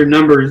really knows their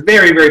numbers.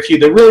 Very, very few.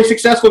 The really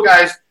successful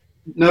guys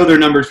know their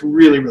numbers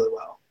really, really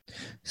well.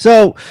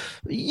 So,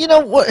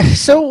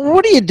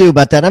 what do you do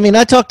about that? I mean,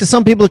 I talk to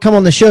some people who come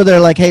on the show. They're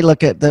like, hey,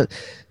 look at at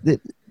the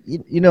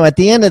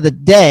end of the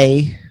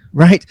day,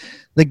 right?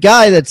 The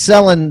guy that's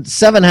selling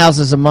 7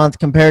 houses a month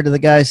compared to the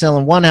guy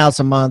selling 1 house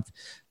a month,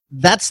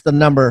 that's the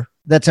number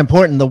that's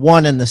important, the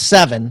 1 and the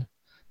 7.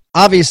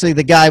 Obviously,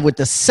 the guy with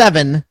the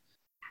 7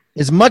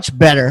 is much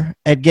better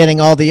at getting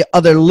all the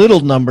other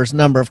little numbers,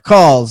 number of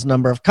calls,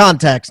 number of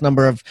contacts,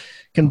 number of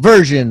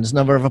conversions,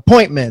 number of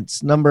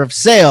appointments, number of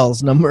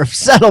sales, number of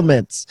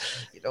settlements.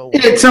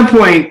 At some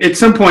point,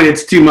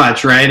 it's too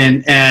much, right?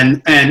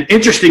 And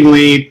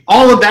interestingly,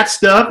 all of that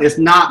stuff is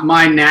not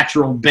my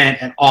natural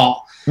bent at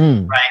all,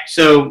 right?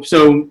 So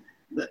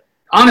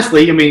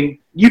honestly, I mean,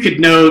 you could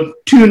know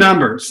 2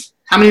 numbers: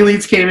 how many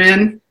leads came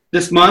in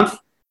this month,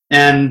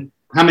 and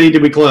how many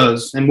did we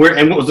close, and what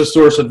was the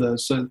source of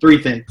those? So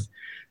 3 things.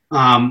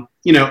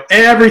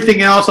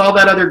 Everything else, all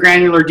that other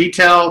granular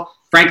detail,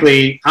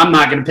 frankly, I'm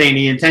not going to pay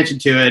any attention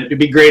to it. It'd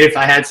be great if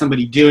I had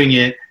somebody doing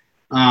it.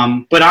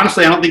 But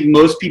honestly, I don't think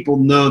most people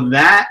know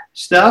that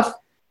stuff.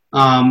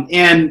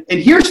 And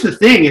here's the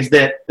thing is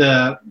that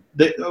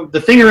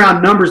the thing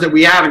around numbers that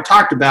we haven't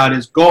talked about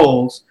is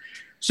goals.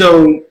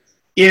 So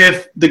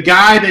if the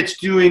guy that's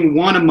doing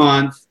 1 a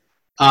month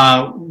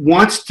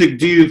wants to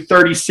do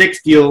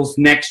 36 deals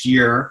next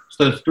year,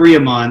 so 3 a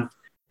month,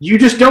 you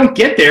just don't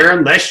get there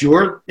unless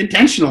you're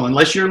intentional,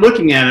 unless you're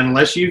looking at it,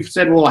 unless you've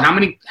said, well, how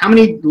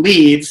many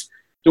leads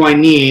do I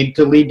need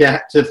to lead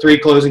to 3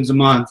 closings a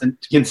month and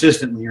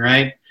consistently,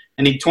 right?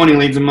 I need 20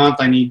 leads a month.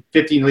 I need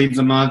 50 leads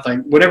a month,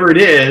 like whatever it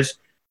is.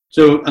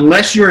 So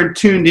unless you're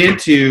tuned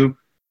into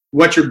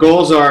what your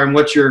goals are and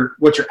what your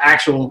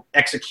actual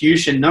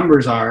execution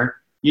numbers are,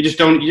 you just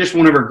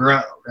won't ever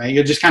grow, right?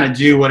 You'll just kind of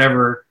do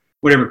whatever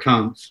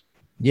comes.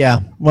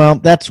 Yeah, well,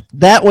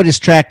 that what is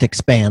tracked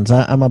expands.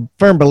 I'm a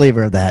firm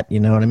believer of that.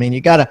 You know what I mean?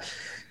 You gotta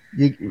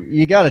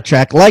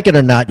track, like it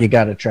or not. You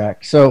gotta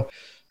track. So,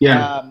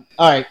 yeah.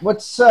 All right.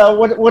 What's the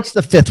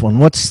 5th one?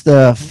 What's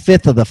the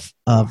 5th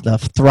of the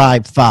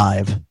Thrive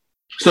 5?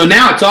 So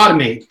now it's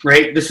automate,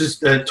 right? This is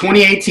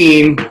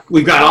 2018.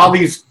 We've got all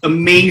these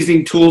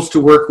amazing tools to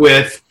work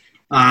with.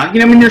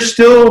 There's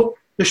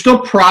still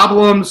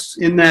problems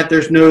in that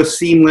there's no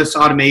seamless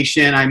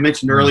automation. I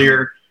mentioned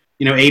earlier,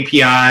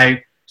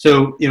 API.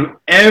 So,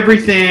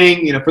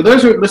 everything, for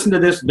those who listen to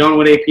this and don't know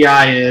what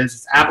API is,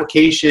 it's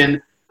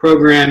application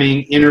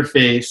programming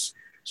interface.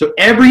 So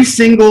every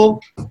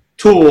single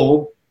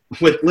tool,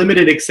 with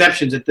limited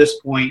exceptions at this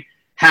point,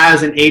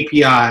 has an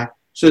API.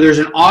 So there's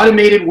an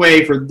automated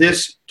way for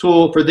this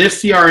tool, for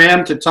this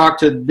CRM to talk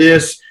to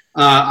this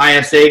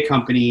ISA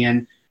company.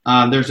 And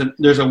there's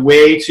a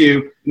way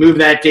to move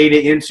that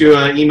data into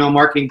an email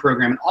marketing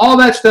program. And all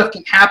that stuff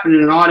can happen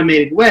in an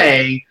automated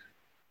way.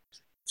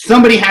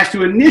 Somebody has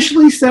to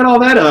initially set all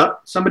that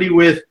up. Somebody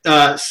with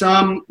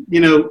some,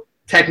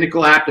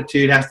 technical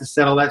aptitude has to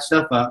set all that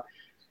stuff up.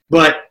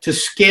 But to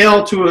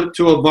scale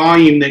to a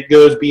volume that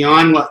goes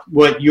beyond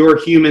what your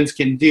humans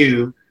can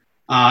do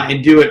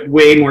and do it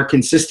way more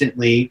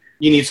consistently,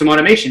 you need some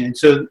automation. And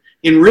so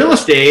in real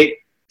estate,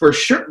 for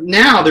sure,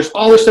 now there's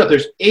all this stuff.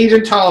 There's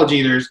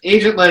Agentology, there's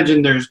Agent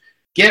Legend, there's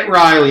Get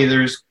Riley,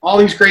 there's all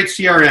these great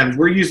CRMs.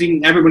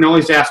 Everyone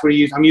always asks what do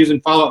you use. I'm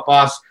using Follow Up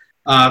Boss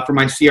for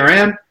my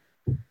CRM.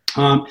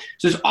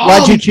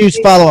 Why'd you choose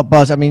Follow Up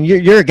Boss? I mean,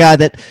 you're a guy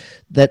that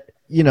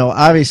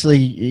obviously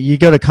you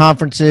go to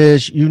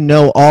conferences,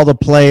 all the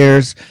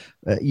players,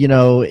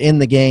 in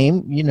the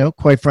game,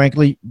 quite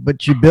frankly,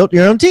 but you built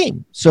your own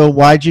team. So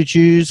why'd you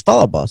choose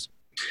Follow Up Boss?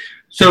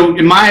 So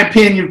in my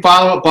opinion,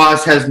 Follow Up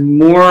Boss has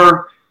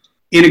more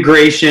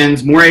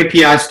integrations, more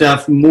API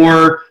stuff,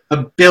 more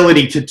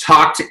ability to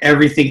talk to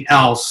everything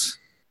else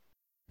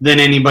than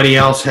anybody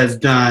else has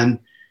done.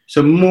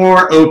 So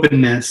more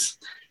openness.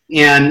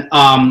 And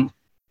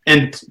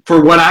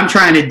for what I'm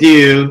trying to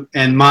do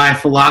and my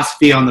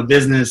philosophy on the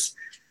business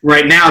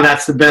right now,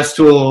 that's the best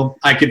tool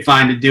I could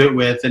find to do it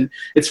with. And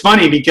it's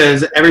funny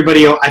because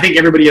I think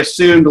everybody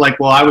assumed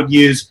I would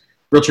use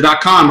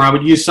Realtor.com or I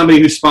would use somebody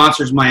who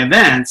sponsors my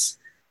events.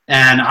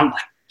 And I'm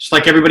just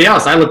like everybody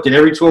else. I looked at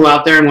every tool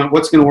out there and went,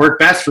 what's going to work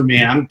best for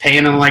me? I'm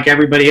paying them like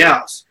everybody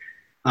else.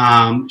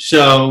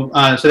 So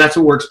that's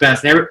what works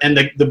best. And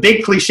the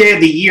big cliche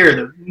of the year,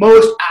 the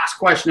most asked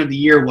question of the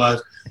year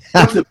was,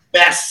 what's the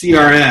best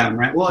CRM,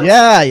 right? Well,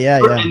 yeah.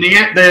 And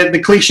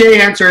the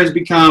cliche answer has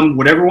become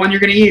whatever one you're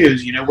going to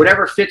use,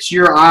 whatever fits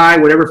your eye,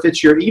 whatever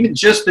fits even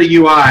just the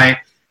UI,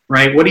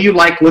 right? What do you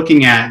like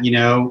looking at?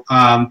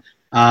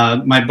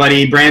 My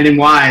buddy Brandon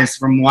Wise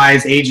from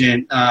Wise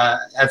Agent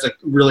has a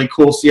really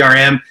cool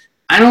CRM.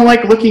 I don't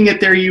like looking at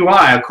their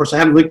UI. Of course, I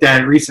haven't looked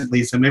at it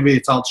recently, so maybe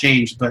it's all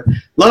changed. But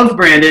love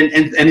Brandon,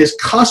 and his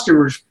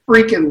customers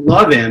freaking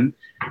love him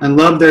and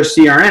love their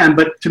CRM.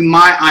 But to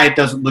my eye, it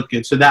doesn't look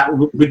good. So that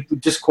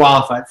would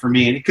disqualify it for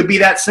me. And it could be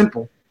that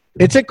simple.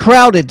 It's a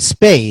crowded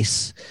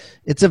space.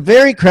 It's a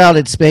very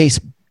crowded space,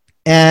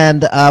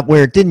 and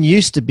where it didn't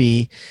used to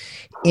be.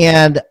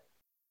 And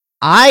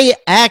I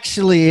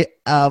actually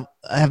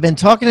have been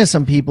talking to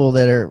some people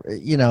that are,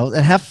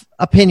 that have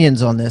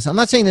opinions on this. I'm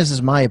not saying this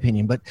is my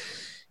opinion, but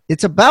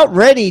it's about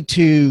ready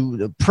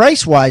to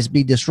price-wise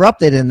be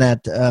disrupted in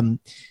that,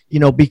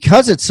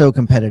 because it's so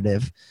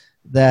competitive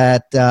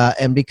that,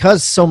 and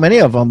because so many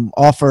of them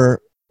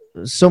offer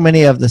so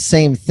many of the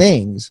same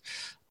things,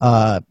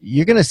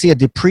 you're going to see a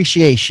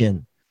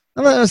depreciation.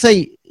 I'm not going to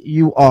say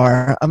I'm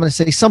going to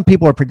say some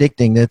people are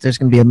predicting that there's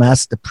going to be a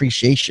mass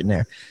depreciation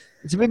there.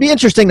 It'd be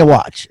interesting to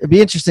watch.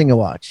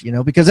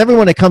 Because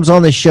everyone that comes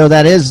on this show,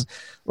 that is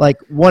like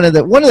one of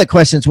the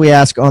questions we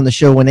ask on the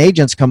show when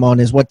agents come on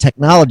is, what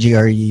technology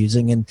are you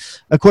using? And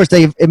of course,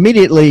 they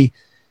immediately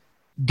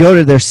go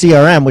to their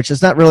CRM, which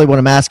is not really what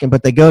I'm asking,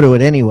 but they go to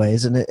it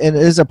anyways. And it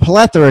is a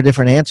plethora of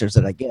different answers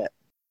that I get.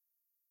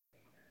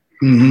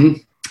 Mm-hmm.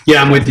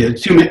 Yeah, I'm with you.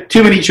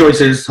 Too many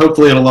choices.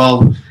 Hopefully, it'll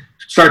all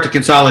start to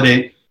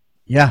consolidate.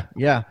 Yeah.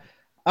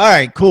 All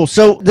right, cool.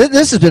 So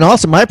this has been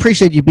awesome. I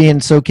appreciate you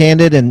being so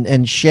candid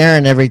and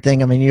sharing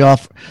everything. I mean, you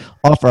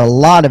offer a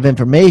lot of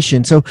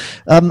information. So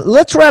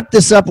let's wrap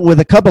this up with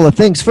a couple of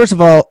things. First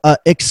of all,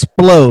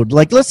 Explode.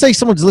 Like, let's say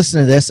someone's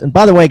listening to this. And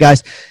by the way,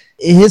 guys,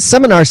 his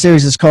seminar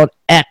series is called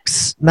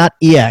X, not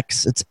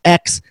EX. It's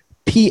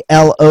XPLODE.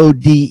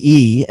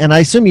 And I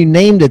assume you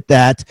named it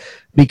that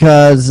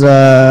because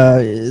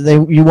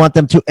you want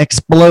them to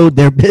explode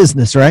their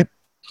business, right?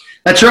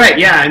 That's right.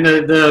 Yeah. And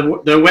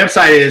the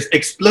website is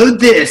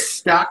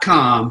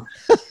explodethis.com.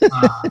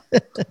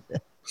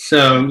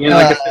 So, you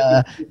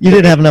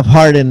didn't have enough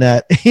heart in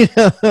that.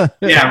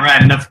 Yeah,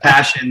 right. Enough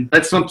passion.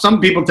 That's what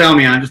some people tell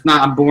me.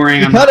 I'm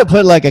boring. You kind of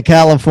put like a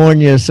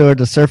California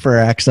sort of surfer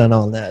accent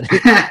on that.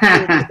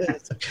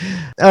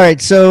 All right.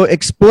 So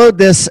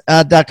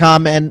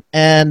explodethis.com.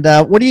 And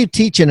what do you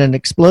teach in an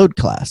Explode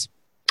class?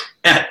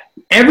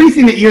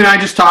 Everything that you and I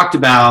just talked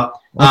about.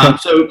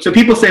 Okay. So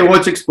people say,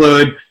 what's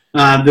Explode?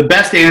 The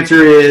best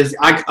answer is,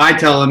 I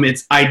tell them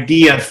it's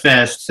Idea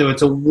Fest. So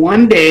it's a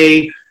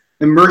one-day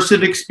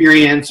immersive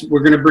experience.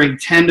 We're going to bring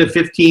 10 to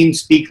 15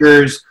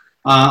 speakers.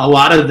 A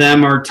lot of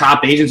them are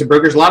top agents and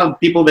brokers. A lot of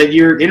people that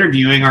you're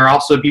interviewing are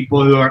also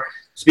people who are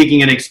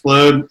speaking at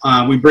Explode.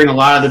 We bring a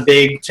lot of the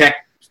big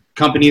tech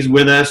companies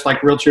with us,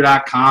 like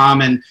Realtor.com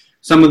and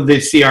some of the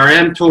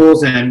CRM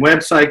tools and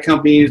website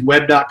companies,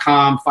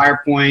 Web.com,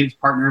 FirePoint,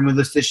 partnering with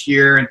us this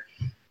year.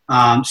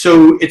 And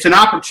so it's an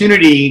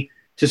opportunity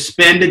to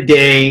spend a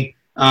day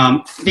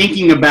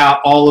thinking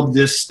about all of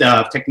this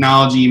stuff,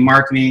 technology,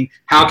 marketing.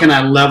 How can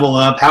I level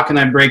up? How can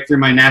I break through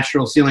my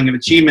natural ceiling of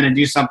achievement and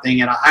do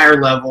something at a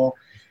higher level?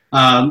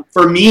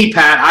 For me,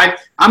 Pat,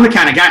 I'm the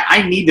kind of guy,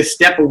 I need to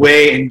step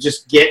away and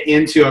just get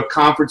into a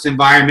conference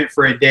environment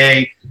for a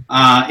day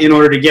in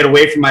order to get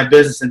away from my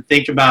business and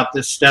think about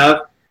this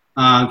stuff.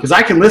 Because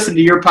I can listen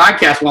to your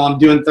podcast while I'm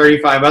doing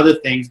 35 other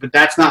things, but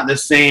that's not the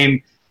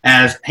same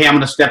as, hey, I'm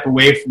going to step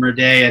away from a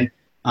day and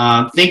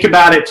think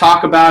about it,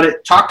 talk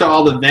to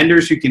all the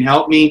vendors who can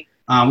help me.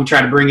 We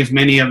try to bring as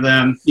many of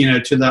them,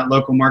 to that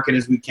local market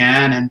as we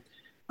can.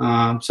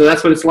 And so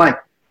that's what it's like.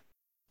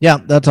 Yeah,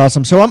 that's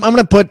awesome. So I'm going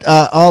to put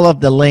all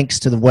of the links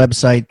to the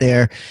website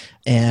there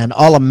and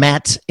all of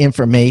Matt's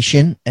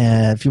information.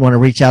 If you want to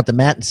reach out to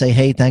Matt and say,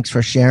 hey, thanks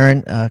for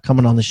sharing,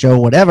 coming on the show,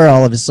 whatever,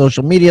 all of his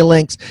social media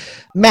links.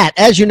 Matt,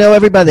 as you know,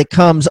 everybody that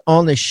comes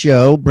on the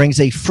show brings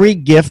a free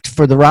gift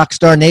for the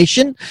Rockstar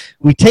Nation.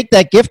 We take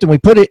that gift and we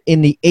put it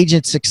in the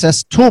Agent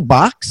Success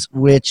Toolbox,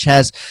 which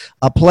has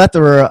a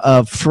plethora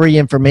of free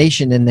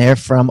information in there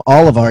from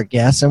all of our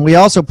guests. And we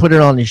also put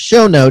it on the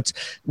show notes.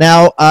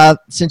 Now,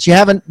 since you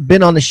haven't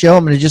been on the show,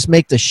 I'm going to just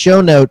make the show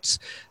notes,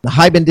 the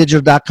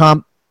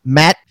hibandigital.com,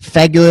 Matt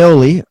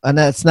Fagioli, and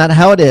that's not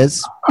how it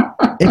is.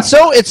 It's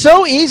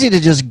so easy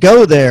to just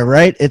go there,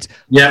 right? It's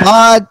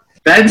Fagioli.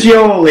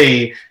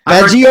 Fagioli.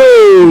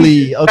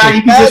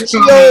 Okay,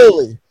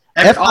 Fagioli.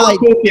 All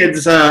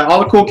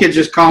the cool kids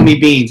just call me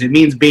Beans. It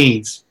means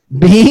beans.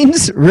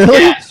 Beans? Really?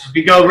 Yes. If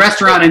you go to a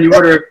restaurant and you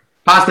order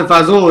pasta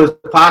fagioli, it's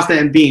pasta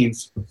and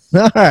beans.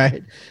 All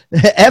right.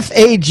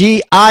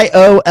 Fagioli.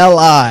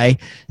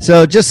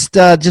 So just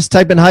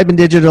type in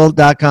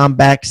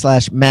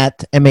hibandigital.com/Matt,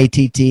 Matt,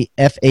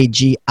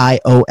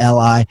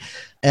 Fagioli,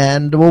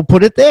 and we'll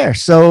put it there.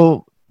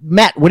 So,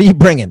 Matt, what are you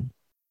bringing?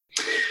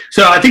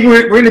 So I think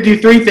we're going to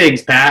do three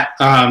things, Pat.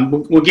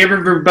 We'll give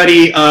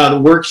everybody the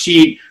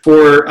worksheet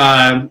for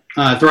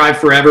Thrive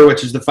Forever,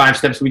 which is the 5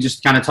 steps we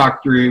just kind of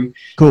talked through.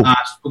 Cool.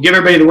 We'll give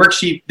everybody the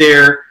worksheet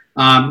there.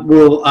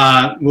 We're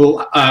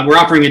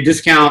offering a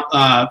discount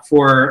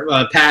for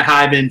Pat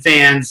Hiban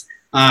fans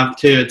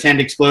to attend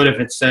Explode if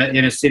it's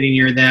in a city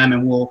near them,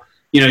 and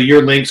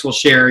your links will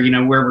share,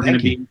 where we're going to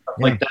be, and stuff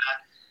like that.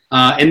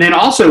 And then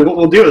also what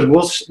we'll do is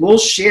we'll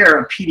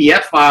share a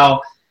PDF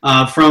file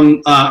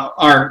from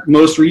our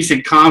most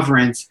recent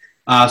conference,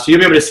 so you'll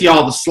be able to see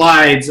all the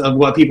slides of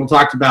what people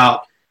talked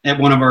about at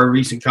one of our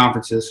recent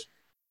conferences.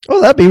 Oh,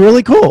 that'd be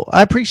really cool.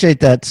 I appreciate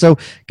that. So,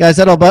 guys,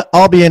 that'll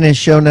all be in his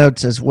show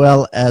notes as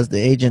well as the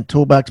Agent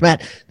Toolbox.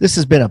 Matt, this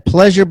has been a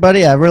pleasure,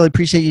 buddy. I really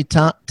appreciate you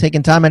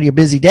taking time out of your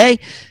busy day,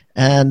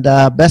 and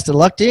best of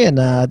luck to you,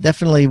 and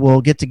definitely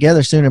we'll get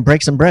together soon and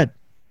break some bread.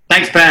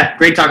 Thanks, Pat.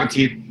 Great talking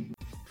to you.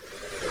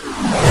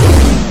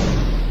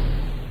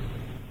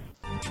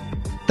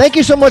 Thank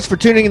you so much for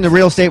tuning in to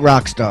Real Estate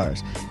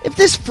Rockstars. If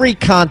this free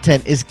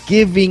content is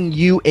giving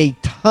you a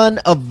ton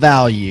of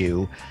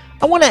value,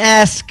 I want to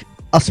ask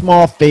a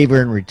small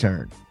favor in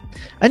return.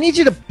 I need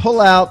you to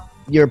pull out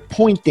your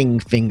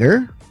pointing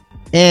finger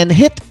and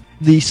hit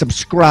the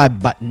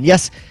subscribe button.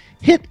 Yes,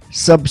 hit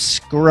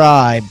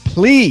subscribe,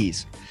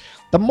 please.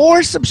 The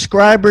more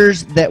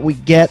subscribers that we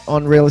get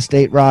on Real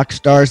Estate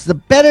Rockstars, the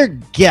better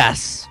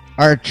guests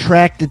are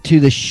attracted to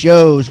the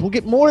shows. We'll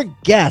get more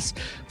guests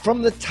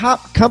from the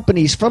top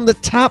companies, from the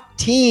top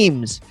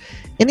teams,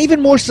 and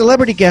even more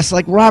celebrity guests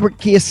like Robert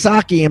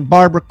Kiyosaki and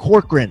Barbara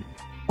Corcoran.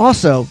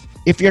 Also,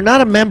 if you're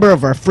not a member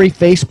of our free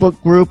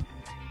Facebook group,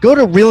 go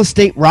to Real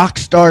Estate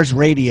Rockstars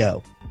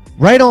Radio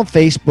right on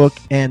Facebook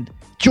and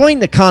join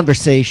the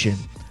conversation.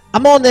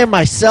 I'm on there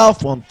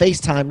myself on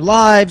FaceTime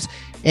Lives,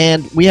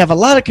 and we have a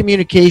lot of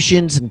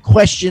communications and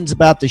questions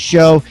about the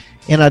show,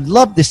 and I'd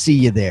love to see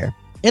you there.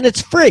 And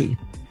it's free.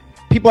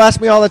 People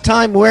ask me all the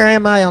time, where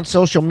am I on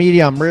social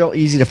media? I'm real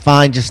easy to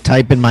find. Just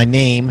type in my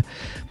name.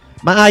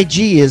 My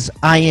IG is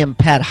I am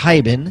Pat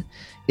Hiban.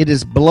 It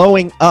is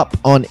blowing up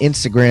on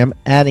Instagram,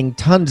 adding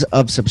tons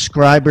of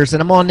subscribers,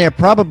 and I'm on there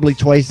probably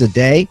twice a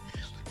day.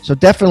 So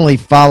definitely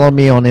follow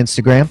me on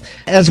Instagram,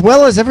 as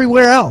well as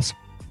everywhere else.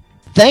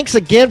 Thanks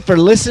again for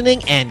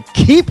listening, and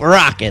keep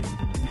rocking.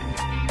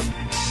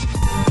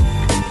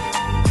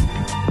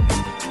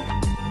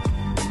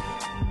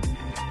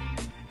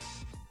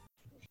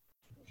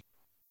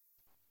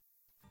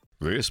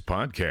 This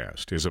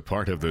podcast is a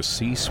part of the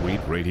C-Suite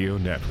Radio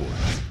Network.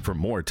 For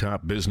more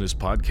top business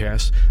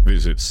podcasts,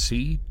 visit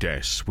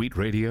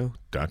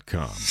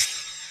c-suiteradio.com.